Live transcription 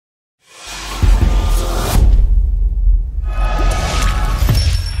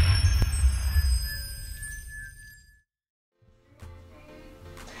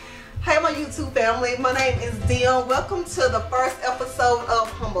my name is Dion. Welcome to the first episode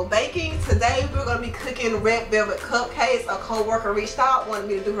of Humble Baking. Today we're going to be cooking red velvet cupcakes. A co-worker reached out, wanted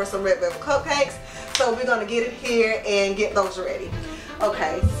me to do her some red velvet cupcakes. So we're going to get in here and get those ready.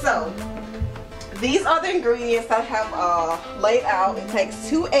 Okay, so these are the ingredients I have laid out. It takes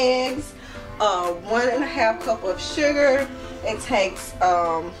 2 eggs, 1.5 cup of sugar. It takes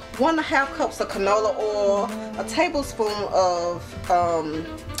 1.5 cups of canola oil, a tablespoon of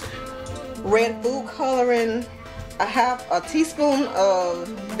red food coloring, a teaspoon of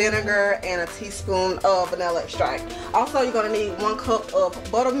vinegar, and a teaspoon of vanilla extract. Also, you're going to need 1 cup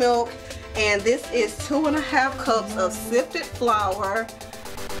of buttermilk, and this is 2.5 cups of sifted flour,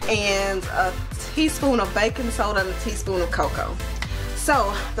 and a teaspoon of baking soda, and a teaspoon of cocoa.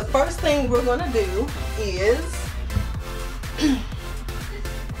 So the first thing we're going to do is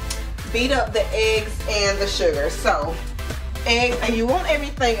beat up the eggs and the sugar. So eggs, and you want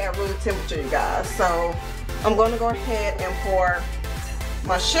everything at room temperature, you guys. So I'm going to go ahead and pour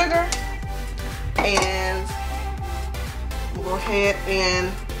my sugar, and go ahead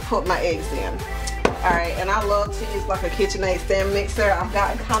and put my eggs in. Alright, and I love to use like a KitchenAid stand mixer. I've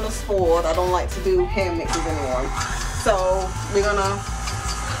gotten kind of spoiled. I don't like to do hand mixes anymore. So we're gonna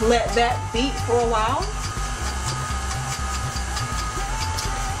let that beat for a while.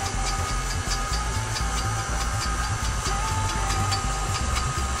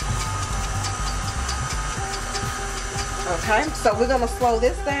 Okay, so we're gonna slow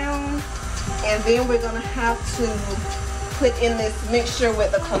this down, and then we're gonna have to put in this mixture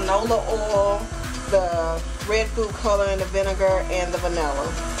with the canola oil, the red food color, and the vinegar, and the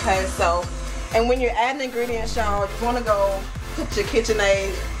vanilla. Okay, so, and when you're adding ingredients, y'all, you want to go put your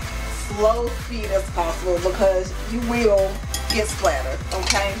KitchenAid slow speed as possible, because you will get splattered.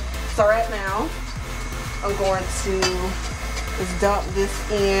 Okay, so right now I'm going to just dump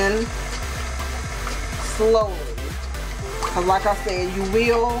this in slowly, because like I said, you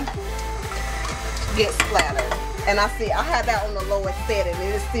will get splattered. And I see I had that on the lowest setting,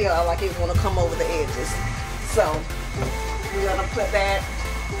 and it's still like it want to come over the edges. So we're gonna put that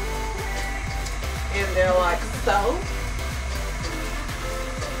in there like so.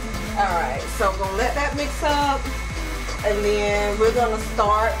 Alright, so I'm gonna let that mix up, and then we're gonna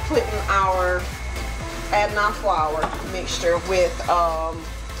start putting adding our flour mixture with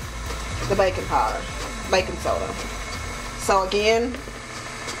the baking powder, baking soda. So again,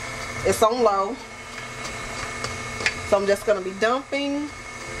 it's on low. So I'm just going to be dumping,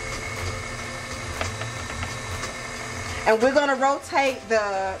 and we're going to rotate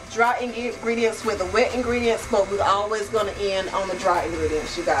the dry ingredients with the wet ingredients, but we're always going to end on the dry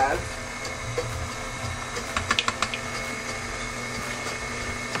ingredients, you guys.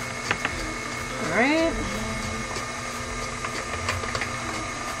 Alright.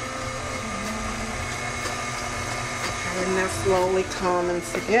 And they're slowly coming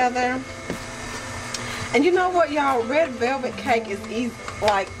together. And you know what, y'all, red velvet cake is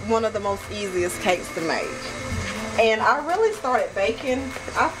like one of the most easiest cakes to make. And I really started baking,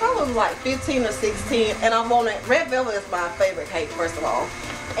 I probably was like 15 or 16, and I wanted, red velvet is my favorite cake, first of all.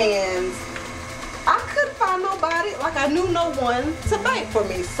 And I couldn't find nobody, like I knew no one to bake for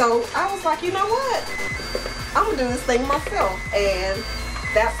me. So I was like, you know what, I'm gonna do this thing myself. And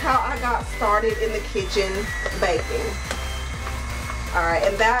that's how I got started in the kitchen baking. Alright,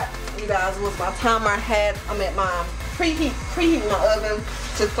 and that, you guys, was my timer I had. I'm at my preheat my oven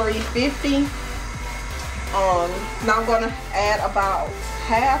to 350. Now I'm going to add about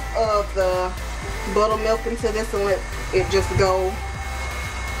half of the buttermilk into this and let it just go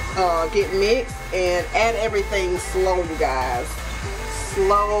get mixed, and add everything slow, you guys,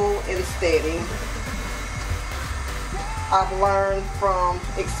 slow and steady. I've learned from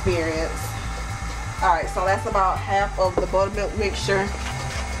experience. Alright, so that's about half of the buttermilk mixture.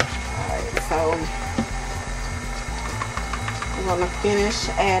 Alright, so I'm going to finish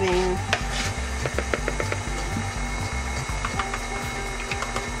adding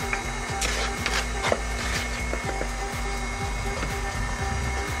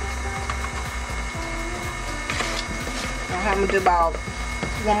I'm going to do about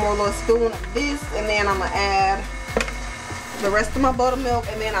 1 more little spoon of this, and then I'm going to add the rest of my buttermilk,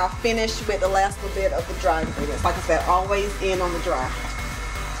 and then I'll finish with the last little bit of the dry ingredients. Like I said, always in on the dry.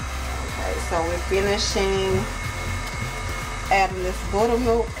 Okay, so we're finishing adding this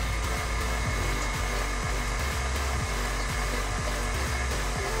buttermilk.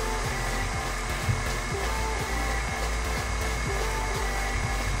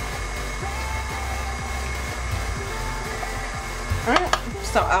 Alright,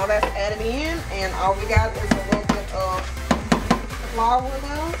 so all that's added in, and all we got is a little bit of flour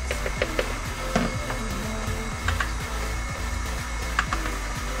left.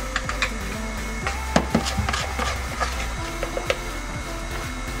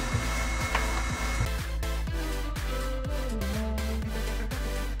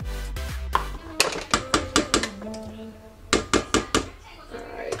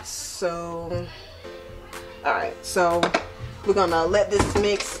 So, all right, so we're gonna let this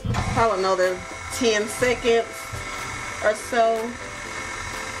mix probably another 10 seconds or so,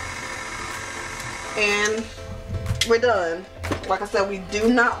 and we're done. Like I said, we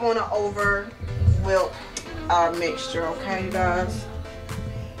do not want to over wilt our mixture, okay, you guys?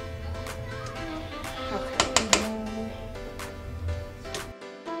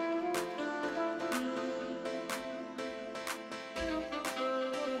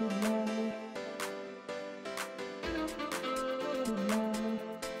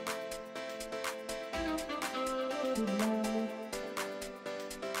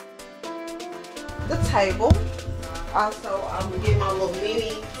 The table. Also, I'm gonna get my little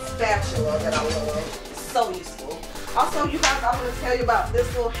mini spatula that I love. It's so useful. Also, you guys, I'm gonna tell you about this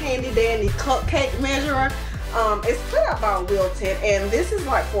little handy dandy cupcake measurer. It's put out by Wilton, and this is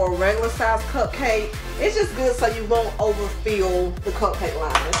like for a regular size cupcake. It's just good so you won't overfill the cupcake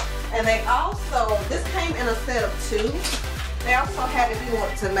liners. And they also, this came in a set of 2. They also had, if you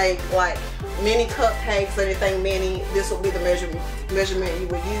want to make like mini cupcakes or anything mini, this will be the measurement you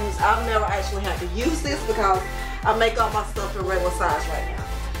would use. I've never actually had to use this because I make all my stuff in regular size right now.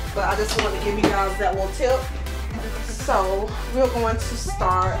 But I just wanted to give you guys that little tip. So we're going to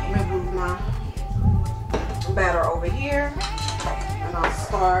start. Let me move my batter over here, and I'll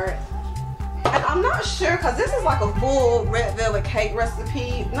start. And I'm not sure, because this is like a full red velvet cake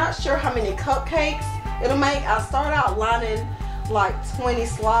recipe. Not sure how many cupcakes it'll make. I start out lining like 20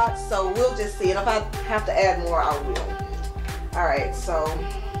 slots, so we'll just see. And if I have to add more, I will. All right, so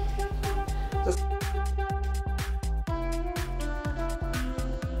just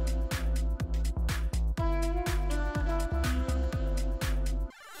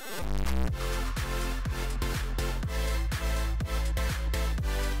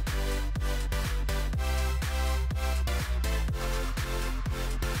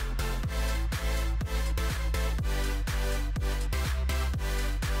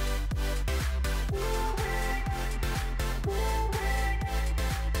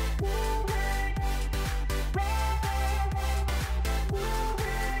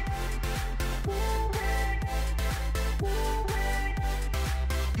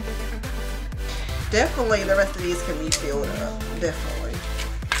definitely the rest of these can be filled up. Definitely.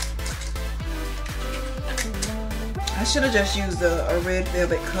 I should have just used a red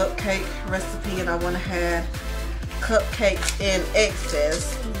velvet cupcake recipe, and I went ahead cupcakes in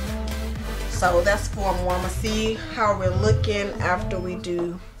excess. So that's 4 more. I'm gonna see how we're looking after we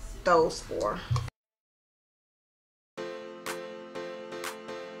do those 4.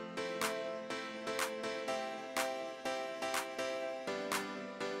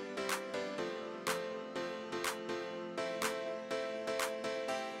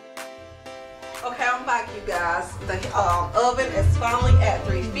 Okay, I'm back, you guys. The oven is finally at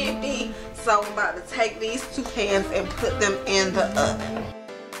 350, so I'm about to take these 2 pans and put them in the oven.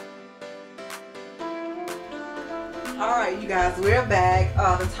 Alright, you guys, we're back.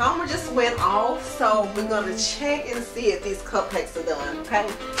 The timer just went off, so we're going to check and see if these cupcakes are done, okay?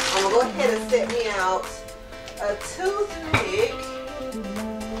 I'm going to go ahead and set me out a toothpick,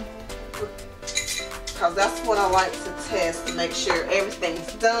 because that's what I like to test to make sure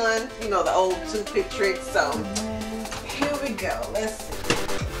everything's done. You know, the old toothpick trick. So here we go. Let's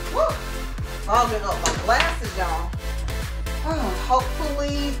see. Woo! Fogging up my glasses, y'all. Oh,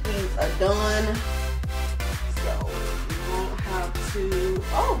 hopefully these are done. So we won't have to.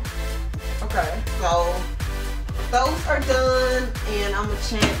 Oh, okay. So those are done, and I'm gonna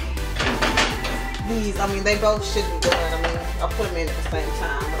check these. I mean, they both should be done. I mean, I put them in at the same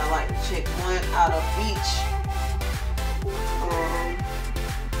time, but I like to check one out of each.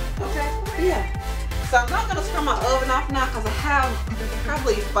 Okay, yeah. So I'm not gonna turn my oven off now because I have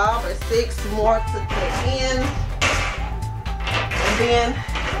probably 5 or 6 more to put in. And then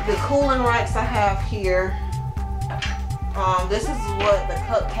the cooling racks I have here. This is what the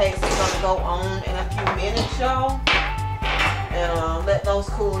cupcakes are gonna go on in a few minutes, y'all. And let those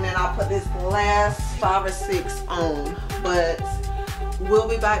cool, and then I'll put this last 5 or 6 on. But we'll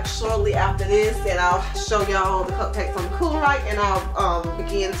be back shortly after this, and I'll show y'all the cupcakes on the cooling rack, and I'll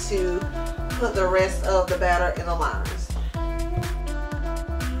begin to put the rest of the batter in the liners.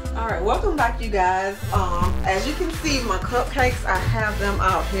 Alright, welcome back, you guys. As you can see, my cupcakes, I have them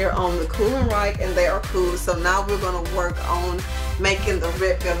out here on the cooling rack, and they are cool. So now we're going to work on making the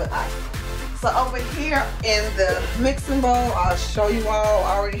red velvet icing. So over here in the mixing bowl, I'll show you all,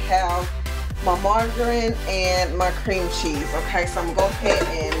 I already have my margarine and my cream cheese. Okay, so I'm going to go ahead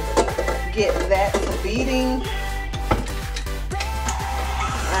and get that to beating.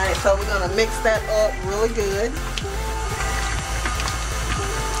 Alright, so we're going to mix that up really good.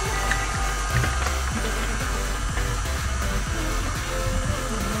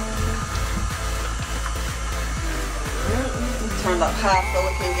 it up high so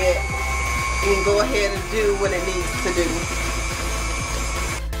it can go ahead and do what it needs to do.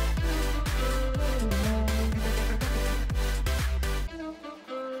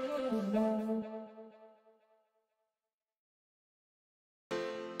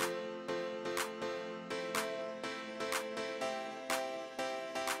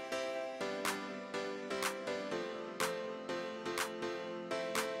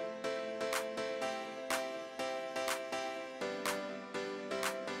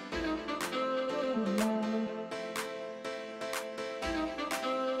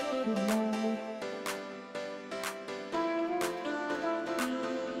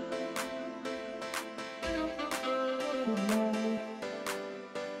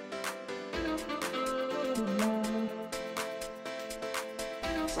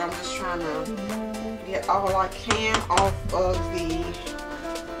 So I'm just trying to get all I can off of the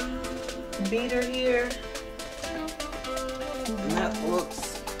beater here. And that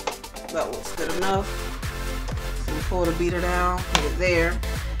looks good enough. So we pull the beater down, put it there.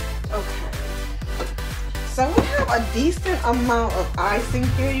 Okay. So we have a decent amount of icing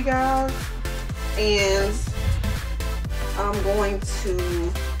here, you guys. And I'm going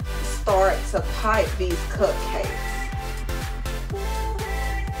to start to pipe these cupcakes.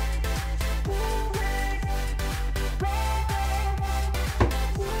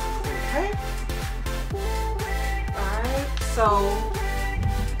 So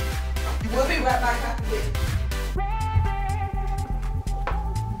we'll be right back after this.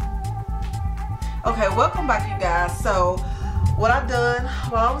 Okay, welcome back, you guys. So what I've done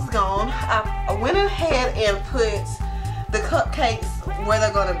while I was gone, I went ahead and put the cupcakes where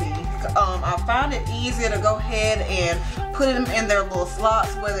they're gonna be. I found it easier to go ahead and put them in their little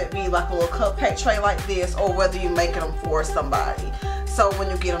slots, whether it be like a little cupcake tray like this, or whether you're making them for somebody. So when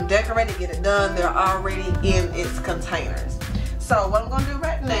you get them decorated, get it done, they're already in its containers. So what I'm going to do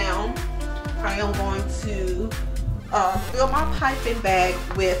right now, I am going to fill my piping bag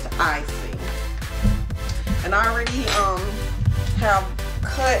with icing. And I already have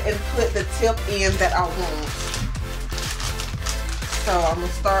cut and put the tip in that I want. So I'm going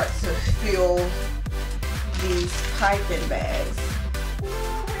to start to fill these piping bags.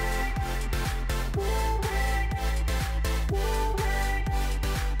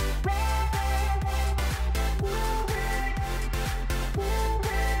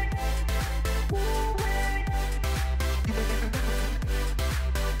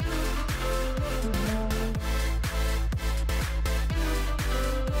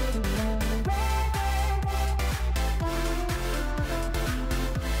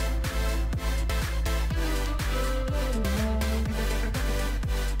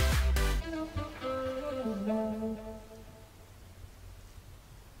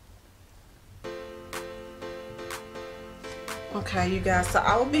 Okay, you guys, so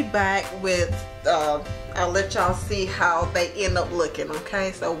I will be back with, I'll let y'all see how they end up looking,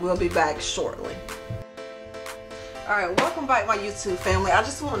 okay? So we'll be back shortly. Alright, welcome back, my YouTube family. I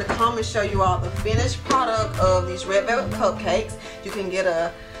just wanted to come and show you all the finished product of these red velvet cupcakes. You can get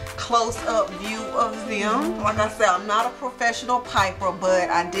a close-up view of them. Like I said, I'm not a professional piper, but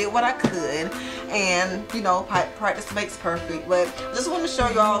I did what I could, and you know, practice makes perfect. But just want to show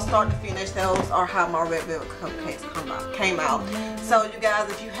you all start to finish. Those are how my red velvet cupcakes came out. So you guys,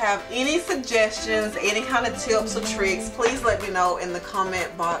 if you have any suggestions, any kind of tips or tricks, please let me know in the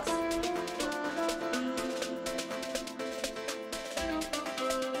comment box.